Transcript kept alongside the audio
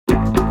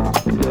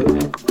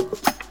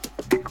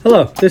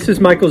Hello, this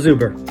is Michael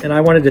Zuber, and I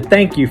wanted to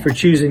thank you for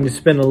choosing to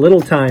spend a little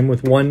time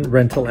with one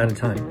rental at a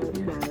time.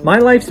 My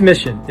life's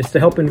mission is to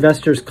help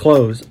investors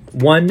close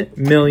 1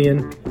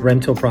 million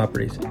rental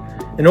properties.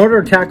 In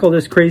order to tackle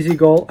this crazy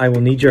goal, I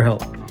will need your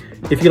help.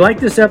 If you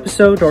like this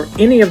episode or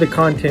any of the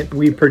content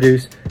we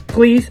produce,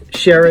 please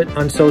share it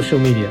on social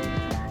media.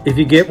 If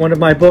you get one of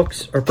my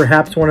books or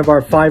perhaps one of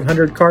our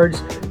 500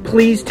 cards,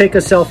 please take a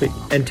selfie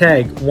and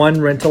tag one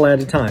rental at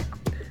a time.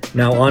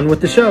 Now on with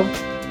the show.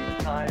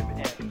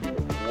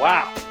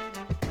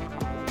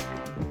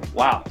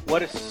 Wow,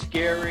 what a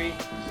scary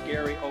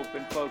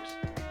open, folks.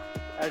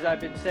 As I've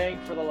been saying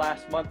for the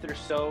last month or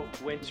so,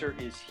 winter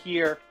is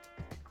here.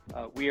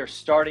 We are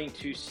starting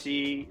to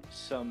see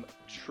some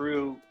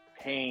true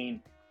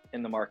pain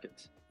in the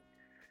markets.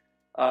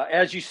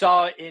 As you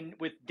saw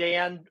with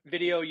Dan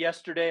video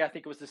yesterday, I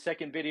think it was the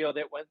second video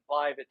that went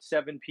live at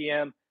 7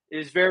 p.m., it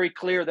is very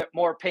clear that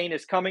more pain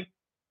is coming,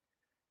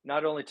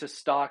 not only to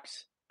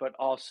stocks, but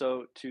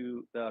also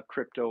to the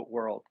crypto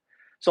world.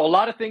 So a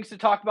lot of things to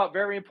talk about,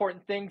 very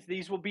important things.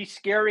 These will be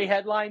scary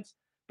headlines,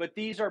 but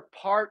these are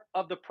part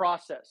of the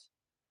process.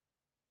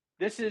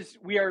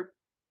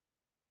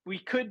 We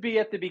could be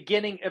at the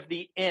beginning of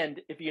the end,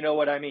 if you know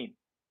what I mean.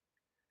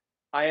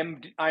 I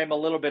am a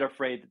little bit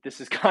afraid that this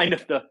is kind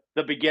of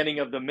the beginning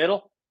of the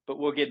middle, but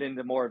we'll get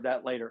into more of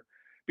that later.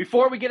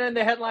 Before we get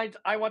into the headlines,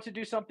 I want to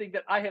do something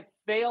that I have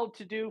failed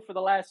to do for the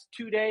last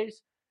 2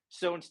 days.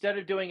 So instead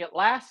of doing it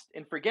last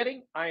and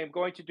forgetting, I am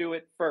going to do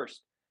it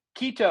first.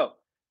 Keto.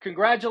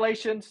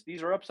 Congratulations.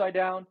 These are upside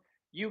down.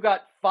 You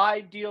got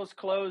 5 deals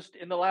closed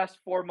in the last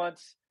 4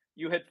 months.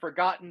 You had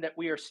forgotten that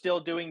we are still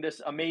doing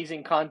this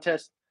amazing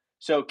contest.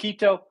 So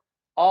Keto,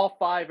 all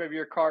 5 of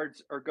your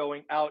cards are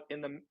going out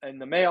in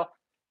the mail.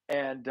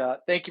 And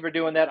thank you for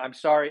doing that. I'm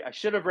sorry. I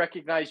should have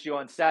recognized you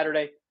on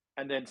Saturday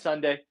and then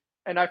Sunday,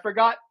 and I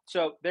forgot.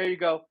 So there you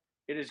go.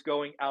 It is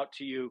going out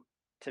to you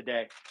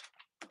today.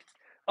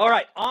 All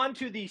right, on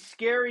to the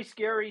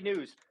scary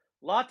news.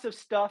 Lots of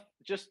stuff,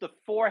 just the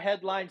 4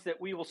 headlines that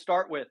we will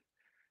start with.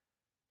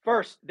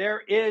 First, there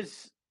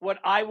is what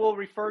I will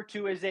refer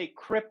to as a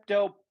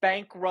crypto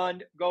bank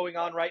run going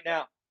on right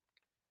now.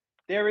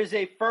 There is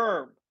a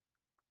firm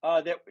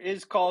that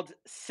is called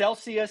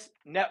Celsius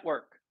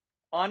Network.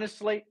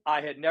 Honestly,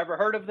 I had never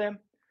heard of them.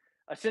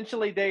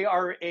 Essentially, they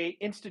are an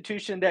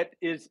institution that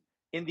is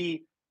in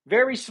the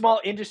very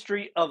small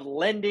industry of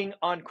lending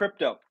on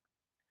crypto.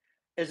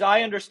 As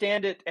I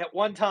understand it, at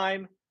one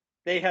time,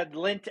 they had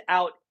lent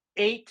out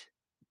 $8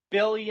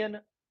 billion,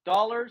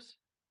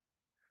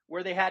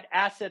 where they had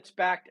assets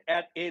backed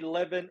at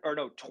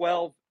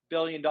 $12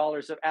 billion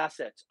of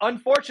assets.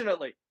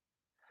 Unfortunately,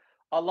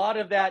 a lot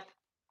of that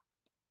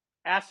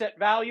asset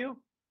value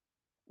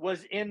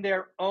was in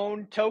their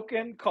own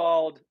token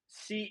called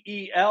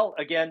CEL.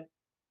 Again,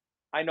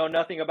 I know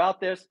nothing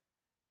about this.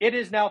 It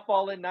has now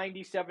fallen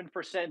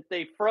 97%.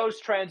 They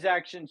froze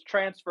transactions,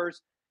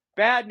 transfers.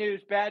 Bad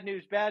news.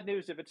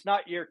 If it's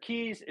not your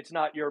keys, it's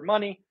not your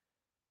money.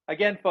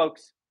 Again,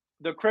 folks,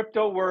 the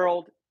crypto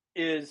world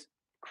is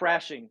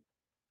crashing.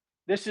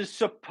 This is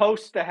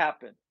supposed to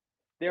happen.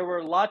 There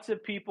were lots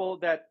of people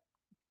that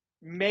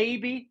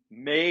maybe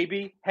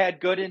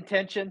had good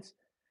intentions.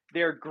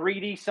 They're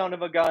greedy son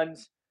of a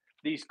guns.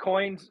 These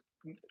coins,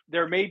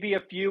 there may be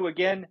a few,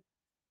 again,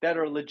 that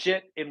are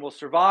legit and will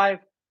survive,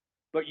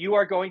 but you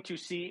are going to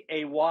see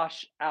a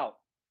wash out.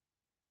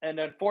 And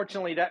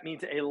unfortunately, that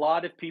means a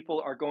lot of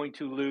people are going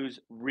to lose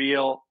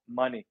real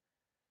money.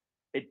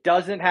 It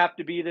doesn't have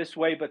to be this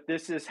way, but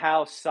this is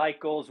how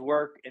cycles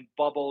work and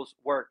bubbles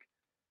work.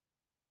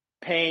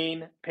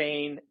 Pain.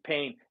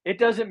 It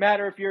doesn't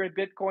matter if you're in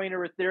Bitcoin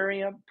or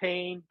Ethereum.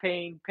 Pain.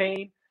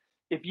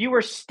 If you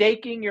are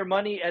staking your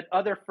money at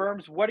other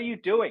firms, what are you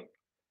doing?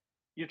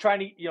 You're trying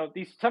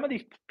to, some of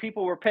these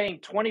people were paying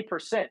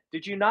 20%.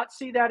 Did you not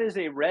see that as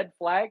a red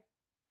flag?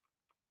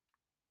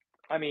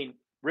 I mean,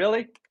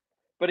 really?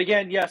 But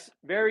again, yes,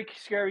 very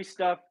scary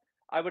stuff.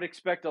 I would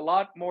expect a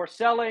lot more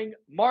selling,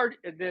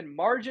 and then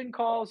margin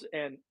calls,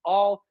 and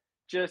all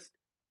just,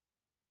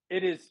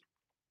 it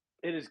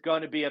is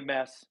going to be a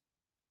mess.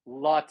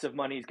 Lots of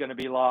money is going to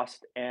be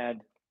lost,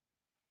 and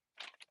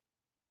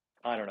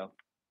I don't know.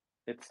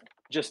 It's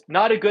just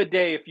not a good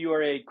day if you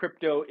are a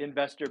crypto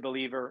investor,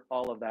 believer,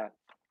 all of that.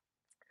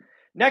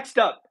 Next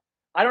up,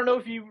 I don't know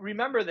if you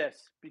remember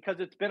this because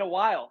it's been a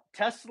while.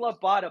 Tesla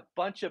bought a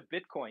bunch of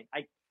Bitcoin.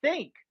 I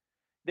think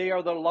they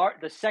are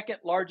the second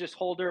largest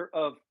holder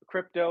of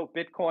crypto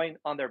Bitcoin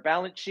on their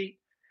balance sheet.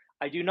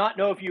 I do not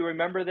know if you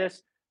remember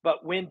this,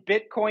 but when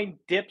Bitcoin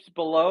dips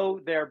below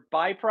their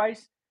buy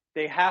price,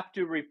 they have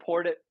to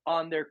report it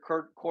on their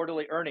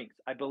quarterly earnings.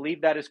 I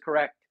believe that is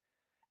correct.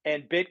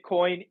 And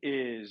Bitcoin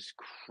is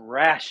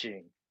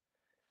crashing.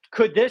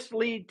 Could this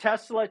lead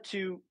Tesla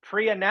to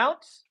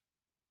pre-announce?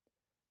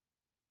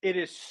 It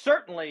is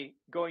certainly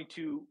going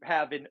to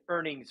have an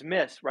earnings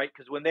miss, right?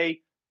 Because when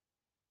they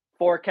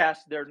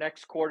forecast their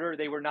next quarter,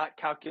 they were not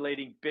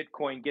calculating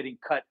Bitcoin getting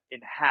cut in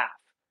half.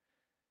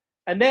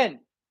 And then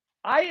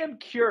I am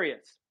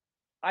curious.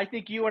 I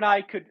think you and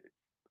I could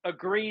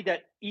agree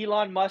that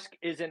Elon Musk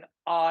is an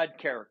odd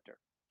character.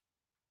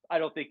 I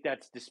don't think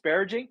that's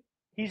disparaging.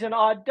 He's an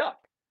odd duck.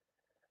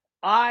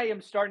 I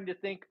am starting to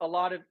think a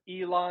lot of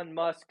Elon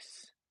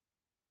Musk's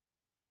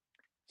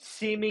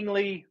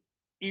seemingly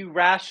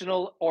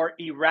irrational or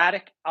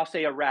erratic, I'll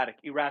say erratic,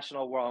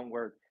 irrational, wrong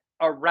word,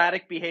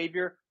 erratic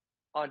behavior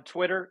on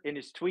Twitter in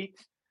his tweets,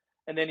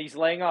 and then he's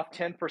laying off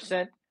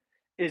 10%,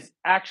 is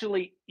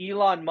actually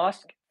Elon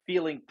Musk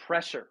feeling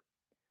pressure.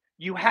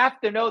 You have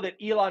to know that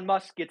Elon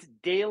Musk gets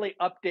daily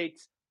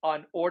updates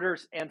on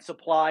orders and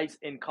supplies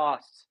and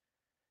costs.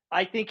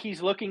 I think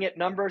he's looking at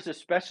numbers,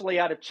 especially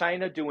out of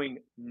China, doing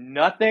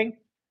nothing,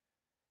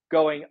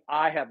 going,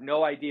 I have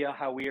no idea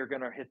how we are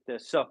going to hit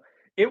this. So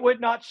it would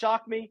not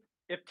shock me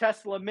if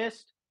Tesla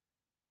missed.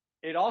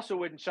 It also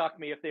wouldn't shock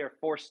me if they are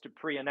forced to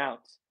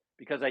pre-announce,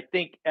 because I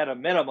think at a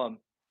minimum,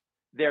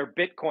 their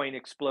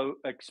Bitcoin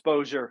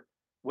exposure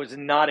was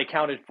not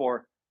accounted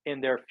for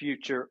in their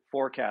future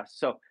forecast.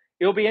 So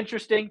it'll be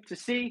interesting to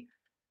see.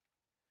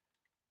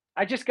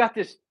 I just got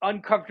this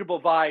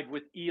uncomfortable vibe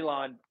with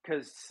Elon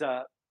because,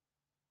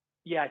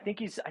 I think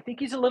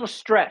he's a little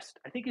stressed.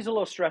 I think he's a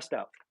little stressed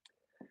out.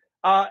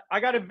 I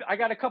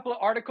got a couple of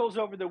articles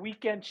over the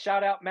weekend.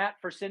 Shout out Matt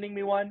for sending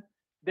me one.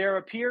 There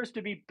appears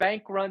to be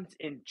bank runs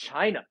in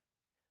China.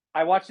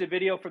 I watched a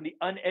video from the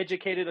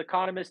Uneducated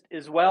Economist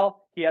as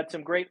well. He had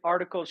some great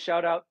articles.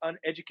 Shout out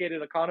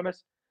Uneducated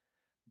Economist.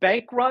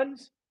 Bank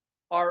runs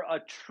are a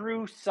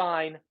true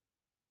sign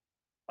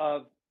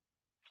of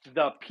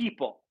the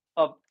people,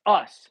 of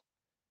us,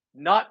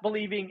 not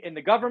believing in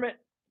the government,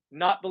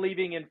 not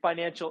believing in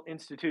financial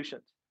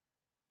institutions.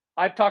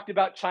 I've talked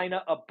about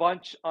China a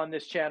bunch on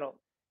this channel,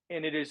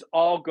 and it is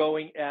all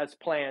going as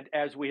planned,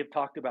 as we have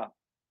talked about.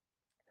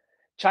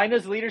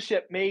 China's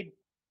leadership made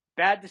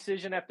bad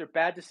decision after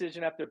bad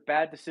decision after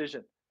bad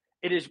decision.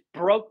 It has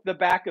broke the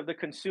back of the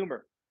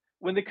consumer.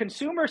 When the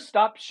consumer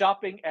stops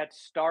shopping at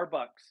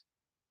Starbucks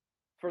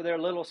for their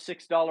little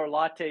 $6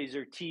 lattes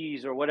or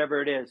teas or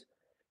whatever it is,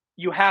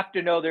 you have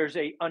to know there's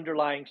an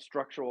underlying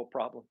structural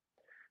problem.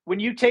 When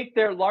you take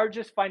their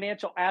largest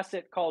financial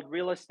asset called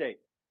real estate,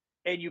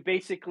 and you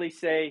basically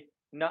say,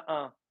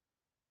 nuh-uh,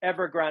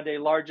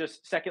 Evergrande,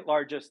 second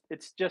largest,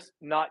 it's just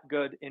not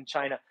good in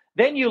China.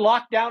 Then you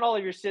lock down all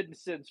of your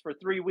citizens for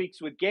 3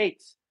 weeks with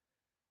gates.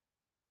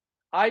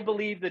 I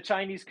believe the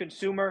Chinese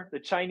consumer, the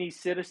Chinese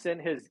citizen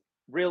has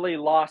really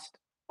lost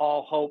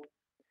all hope.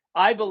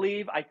 I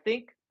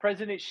think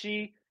President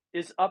Xi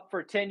is up for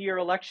a 10-year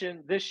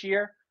election this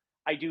year.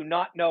 I do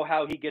not know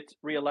how he gets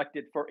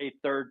reelected for a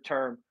third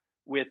term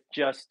with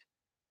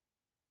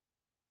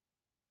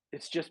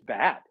it's just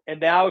bad.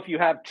 And now if you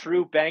have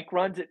true bank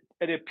runs,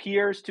 it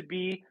appears to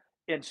be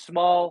in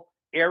small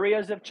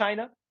areas of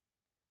China.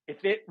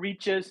 If it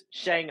reaches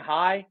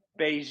Shanghai,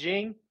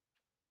 Beijing,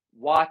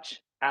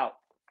 watch out.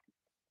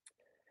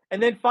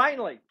 And then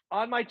finally,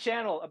 on my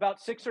channel,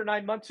 about 6 or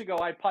 9 months ago,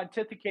 I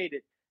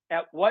pontificated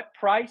at what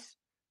price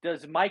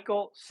does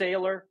Michael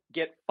Saylor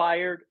get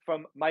fired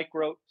from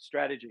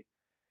MicroStrategy?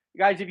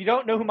 Guys, if you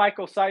don't know who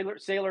Michael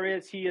Saylor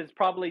is, he is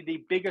probably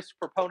the biggest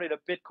proponent of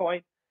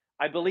Bitcoin.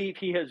 I believe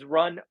he has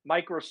run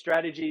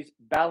MicroStrategy's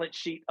balance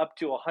sheet up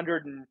to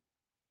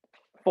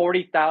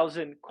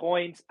 140,000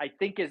 coins. I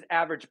think his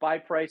average buy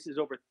price is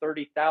over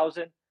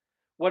 30,000.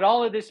 What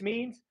all of this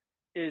means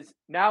is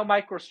now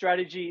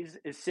MicroStrategy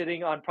is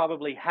sitting on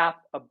probably $500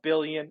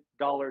 million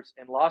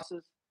in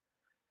losses.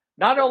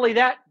 Not only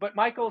that, but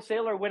Michael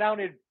Saylor went out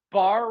and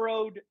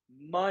borrowed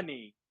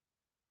money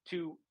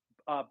to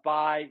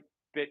buy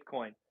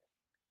Bitcoin.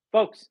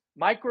 Folks,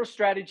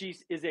 MicroStrategy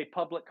is a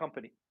public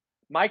company.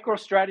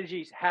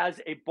 MicroStrategy has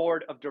a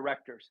board of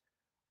directors.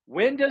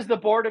 When does the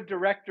board of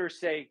directors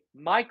say,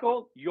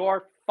 Michael,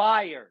 you're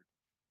fired?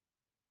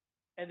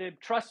 And then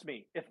trust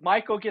me, if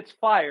Michael gets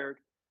fired,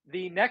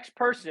 the next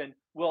person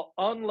will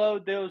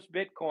unload those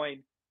Bitcoin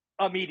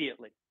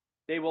immediately.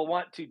 They will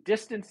want to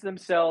distance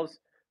themselves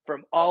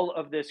from all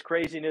of this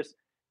craziness.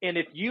 And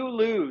if you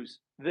lose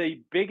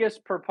the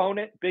biggest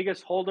proponent,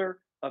 biggest holder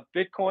of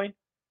Bitcoin,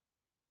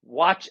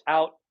 watch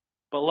out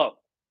below.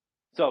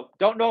 So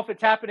don't know if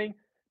it's happening,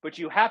 but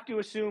you have to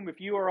assume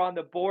if you are on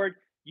the board,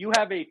 you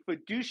have a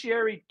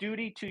fiduciary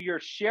duty to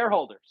your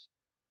shareholders.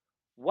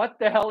 What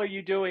the hell are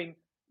you doing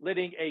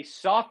letting a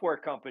software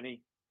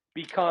company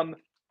become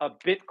a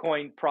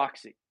Bitcoin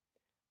proxy?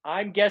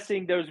 I'm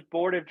guessing those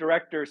board of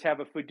directors have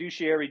a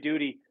fiduciary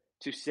duty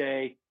to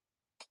say,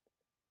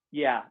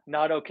 yeah,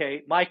 not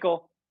okay.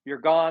 Michael, you're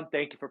gone.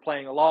 Thank you for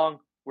playing along.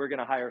 We're going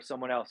to hire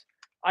someone else.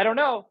 I don't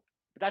know,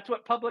 but that's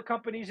what public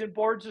companies and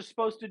boards are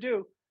supposed to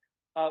do.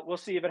 We'll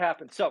see if it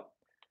happens. So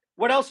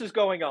what else is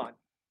going on?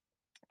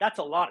 That's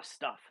a lot of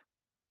stuff.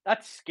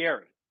 That's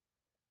scary.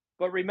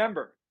 But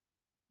remember,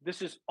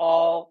 this is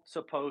all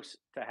supposed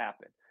to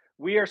happen.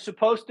 We are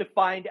supposed to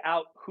find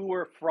out who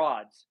are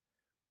frauds,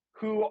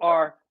 who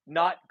are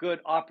not good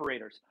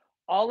operators.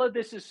 All of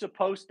this is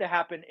supposed to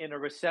happen in a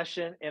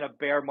recession, in a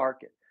bear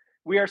market.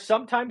 We are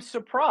sometimes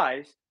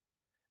surprised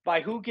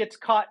by who gets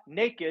caught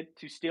naked,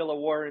 to steal a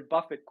Warren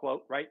Buffett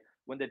quote, right?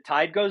 When the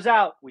tide goes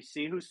out, we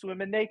see who's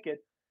swimming naked.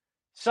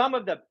 Some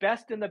of the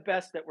best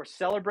that were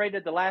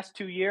celebrated the last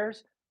 2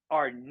 years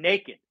are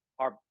naked,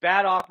 are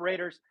bad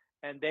operators,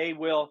 and they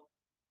will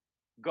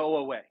go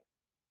away,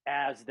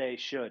 as they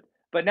should.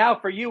 But now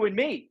for you and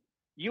me,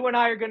 you and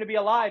I are going to be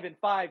alive in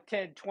 5,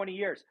 10, 20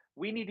 years.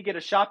 We need to get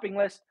a shopping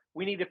list.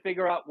 We need to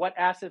figure out what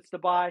assets to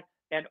buy.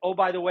 And oh,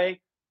 by the way,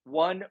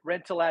 one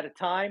rental at a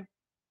time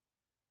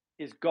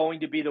is going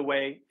to be the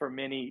way for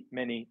many,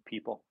 many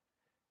people.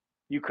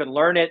 You can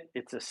learn it.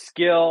 It's a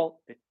skill.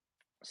 It's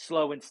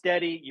slow and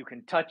steady. You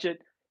can touch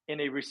it. In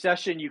a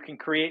recession, you can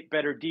create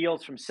better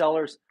deals from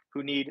sellers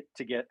who need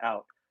to get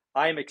out.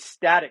 I am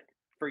ecstatic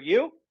for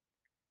you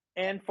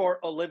and for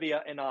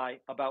Olivia and I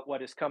about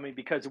what is coming,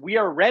 because we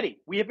are ready.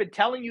 We have been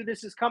telling you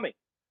this is coming.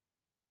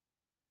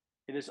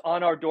 It is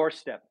on our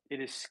doorstep. It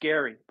is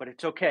scary, but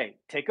it's okay.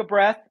 Take a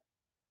breath.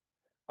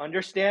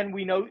 Understand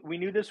we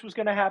knew this was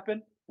going to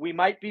happen. We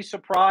might be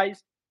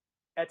surprised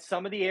at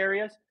some of the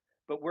areas,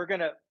 but we're going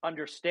to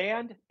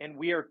understand, and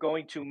we are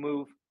going to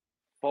move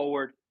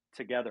forward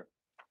together.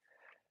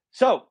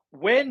 So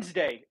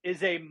Wednesday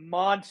is a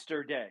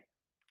monster day.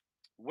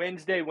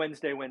 Wednesday.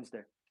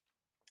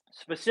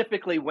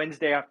 Specifically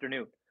Wednesday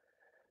afternoon.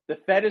 The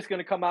Fed is going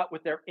to come out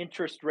with their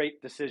interest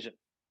rate decision.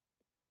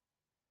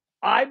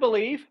 I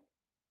believe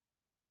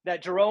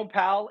that Jerome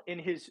Powell, in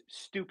his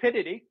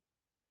stupidity,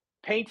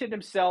 painted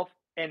himself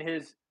and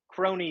his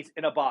cronies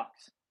in a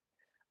box.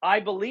 I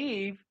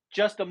believe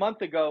just a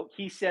month ago,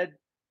 he said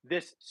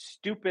this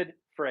stupid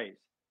phrase: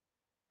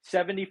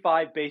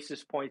 75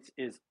 basis points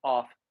is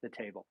off the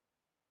table.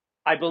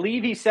 I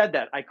believe he said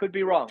that. I could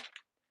be wrong.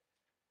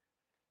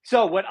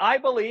 So what I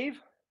believe,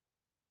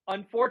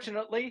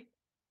 unfortunately,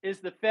 is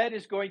the Fed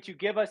is going to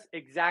give us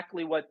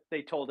exactly what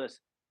they told us,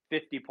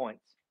 50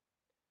 points.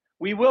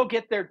 We will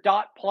get their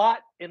dot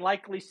plot and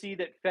likely see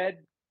that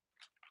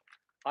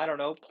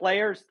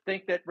players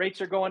think that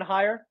rates are going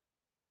higher.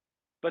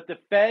 But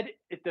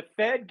if the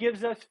Fed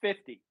gives us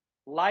 50,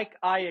 like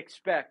I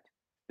expect,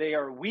 they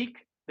are weak,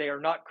 they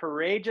are not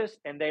courageous,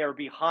 and they are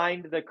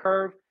behind the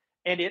curve,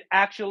 and it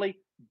actually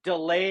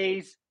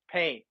delays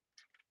pain.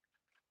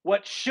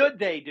 What should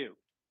they do?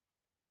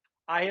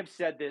 I have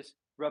said this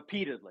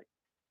repeatedly.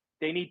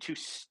 They need to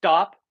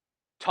stop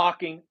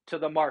talking to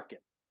the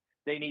market.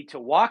 They need to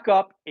walk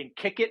up and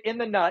kick it in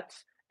the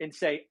nuts and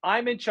say,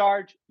 I'm in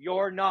charge,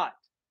 you're not.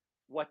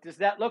 What does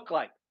that look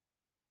like?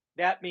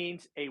 That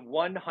means a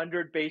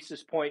 100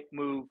 basis point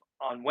move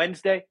on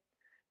Wednesday.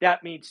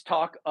 That means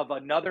talk of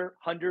another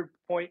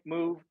 100-point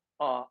move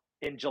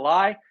in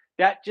July.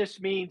 That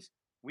just means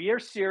we are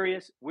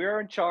serious. We're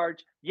in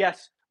charge.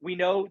 Yes, we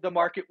know the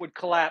market would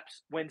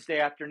collapse Wednesday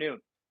afternoon.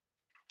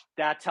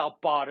 That's how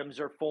bottoms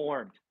are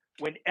formed,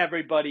 when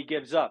everybody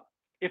gives up.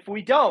 If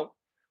we don't,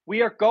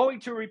 we are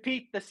going to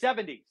repeat the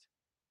 70s.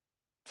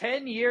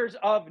 10 years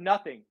of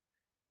nothing.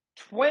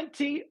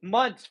 20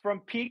 months from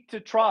peak to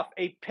trough,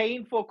 a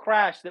painful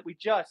crash that we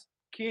just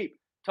keep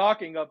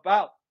talking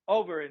about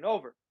over and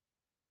over.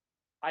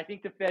 I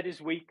think the Fed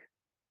is weak.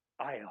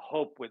 I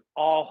hope with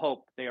all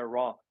hope they are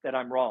wrong, that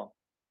I'm wrong.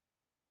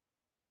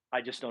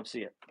 I just don't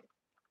see it.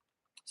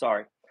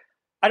 Sorry.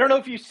 I don't know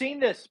if you've seen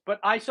this, but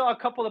I saw a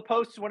couple of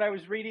posts when I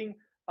was reading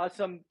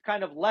some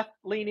kind of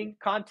left-leaning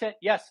content.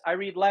 Yes, I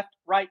read left,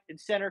 right, and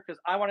center because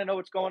I want to know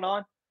what's going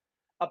on.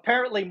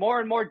 Apparently, more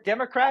and more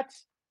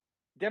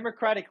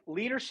Democratic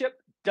leadership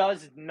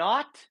does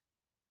not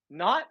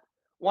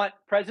want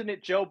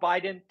President Joe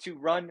Biden to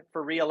run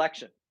for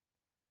re-election.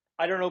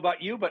 I don't know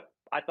about you, but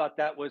I thought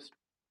that was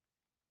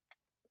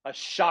a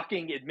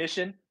shocking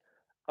admission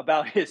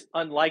about his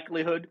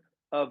unlikelihood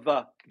of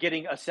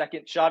getting a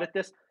second shot at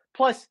this.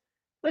 Plus,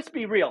 let's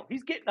be real.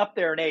 He's getting up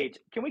there in age.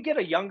 Can we get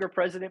a younger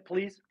president,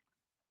 please?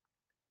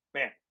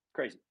 Man,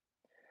 crazy.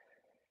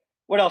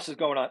 What else is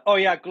going on? Oh,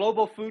 yeah,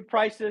 global food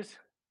prices.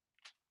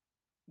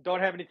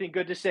 Don't have anything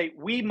good to say.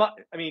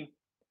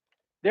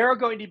 There are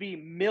going to be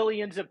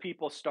millions of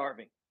people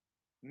starving.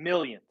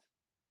 Millions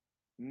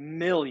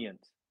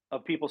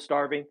of people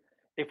starving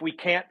if we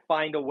can't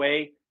find a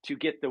way to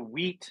get the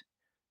wheat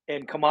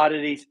and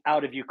commodities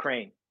out of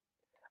Ukraine.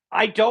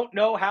 I don't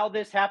know how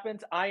this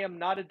happens. I am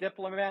not a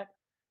diplomat,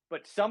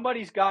 but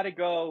somebody's got to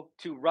go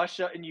to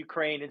Russia and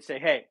Ukraine and say,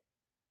 hey,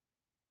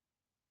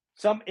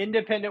 some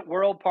independent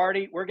world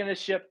party, we're going to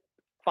ship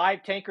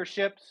 5 tanker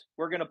ships.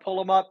 We're going to pull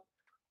them up.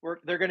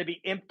 They're going to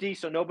be empty,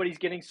 so nobody's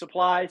getting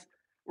supplies.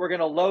 We're going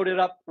to load it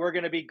up. We're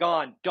going to be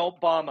gone.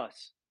 Don't bomb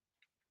us.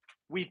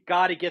 We've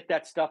got to get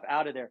that stuff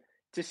out of there.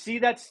 To see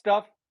that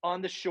stuff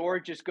on the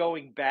shore just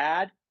going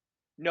bad,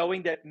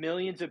 knowing that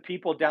millions of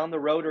people down the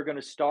road are going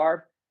to starve,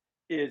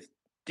 is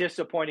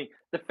disappointing.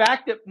 The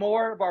fact that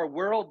more of our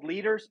world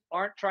leaders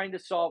aren't trying to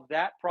solve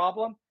that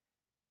problem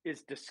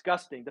is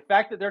disgusting. The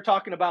fact that they're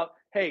talking about,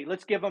 hey,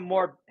 let's give them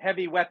more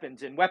heavy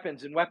weapons and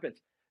weapons and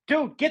weapons.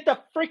 Dude, get the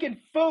freaking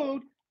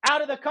food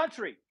out of the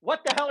country.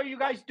 What the hell are you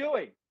guys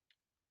doing?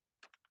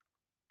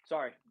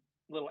 Sorry,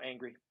 a little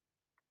angry.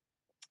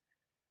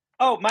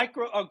 Oh,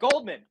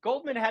 Goldman.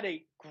 Goldman had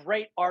a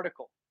great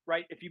article,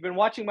 right? If you've been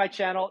watching my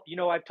channel, you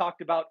know I've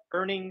talked about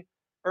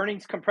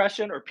earnings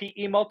compression or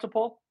PE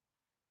multiple.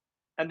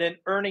 and then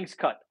earnings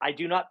cut. I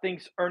do not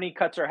think earning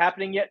cuts are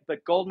happening yet,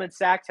 but Goldman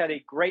Sachs had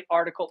a great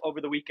article over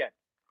the weekend.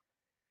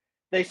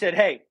 They said,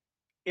 hey,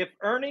 if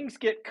earnings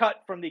get cut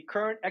from the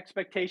current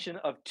expectation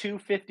of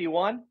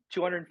 $251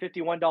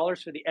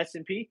 for the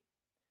S&P,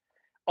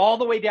 all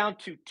the way down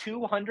to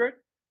 200,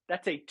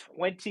 that's a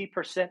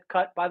 20%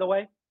 cut, by the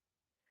way.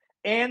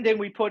 And then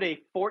we put a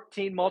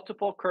 14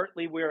 multiple,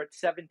 currently we're at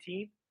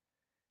 17.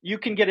 You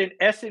can get an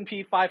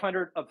S&P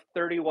 500 of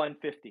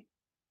 3150.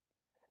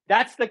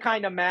 That's the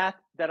kind of math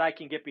that I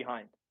can get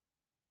behind.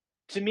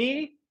 To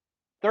me,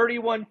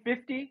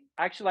 3150,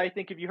 actually, I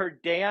think if you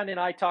heard Dan and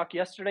I talk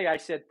yesterday, I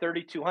said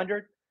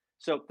 3200.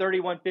 So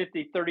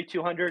 3150,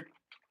 3200,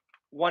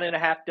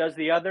 1.5 does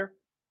the other.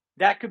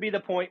 That could be the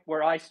point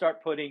where I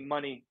start putting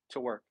money to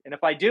work. And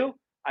if I do,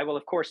 I will,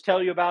 of course,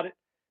 tell you about it,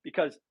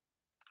 because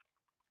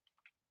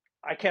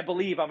I can't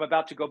believe I'm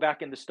about to go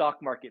back in the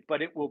stock market,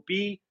 but it will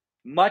be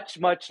much,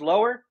 much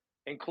lower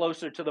and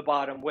closer to the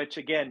bottom, which,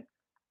 again,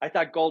 I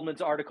thought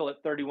Goldman's article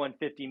at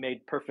 3150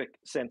 made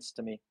perfect sense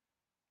to me.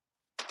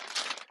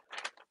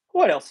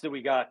 What else do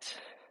we got?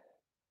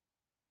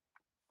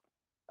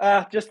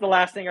 Just the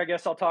last thing I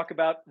guess I'll talk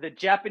about, the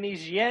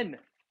Japanese yen,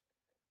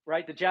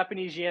 right? The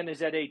Japanese yen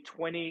is at a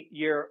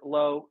 20-year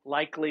low.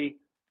 Likely,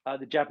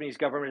 the Japanese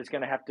government is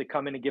going to have to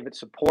come in and give it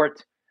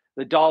support.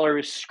 The dollar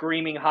is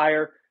screaming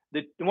higher.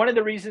 One of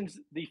the reasons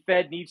the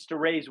Fed needs to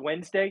raise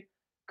Wednesday,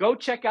 go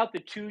check out the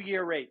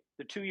 2-year rate,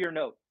 the 2-year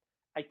note.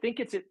 I think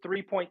it's at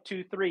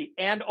 3.23.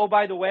 And oh,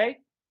 by the way,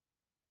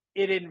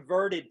 it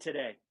inverted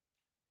today.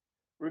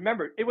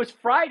 Remember, it was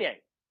Friday.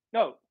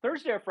 No,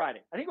 Thursday or Friday.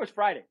 I think it was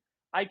Friday.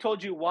 I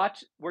told you,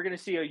 watch, we're going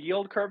to see a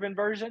yield curve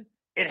inversion.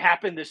 It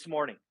happened this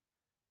morning.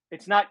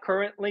 It's not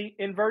currently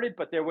inverted,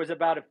 but there was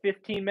about a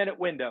 15-minute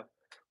window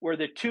where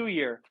the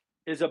 2-year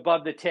is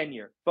above the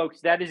 10-year.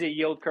 Folks, that is a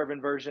yield curve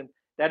inversion.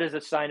 That is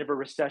a sign of a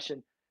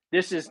recession.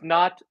 This is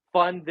not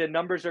fun. The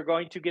numbers are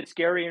going to get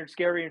scarier and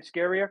scarier and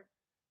scarier.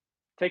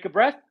 Take a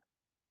breath.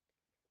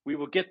 We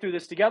will get through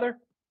this together.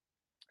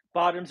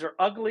 Bottoms are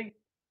ugly.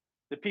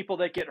 The people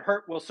that get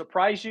hurt will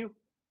surprise you,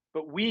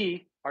 but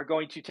we are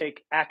going to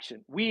take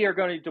action. We are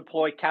going to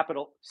deploy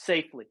capital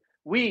safely.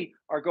 We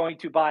are going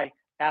to buy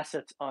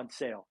assets on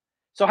sale.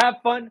 So have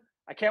fun.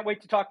 I can't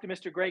wait to talk to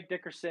Mr. Greg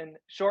Dickerson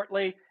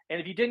shortly. And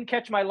if you didn't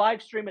catch my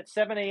live stream at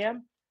 7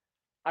 a.m.,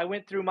 I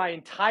went through my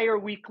entire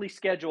weekly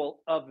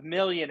schedule of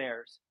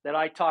millionaires that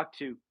I talked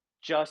to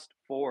just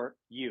for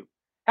you.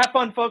 Have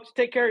fun, folks.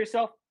 Take care of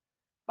yourself.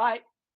 Bye.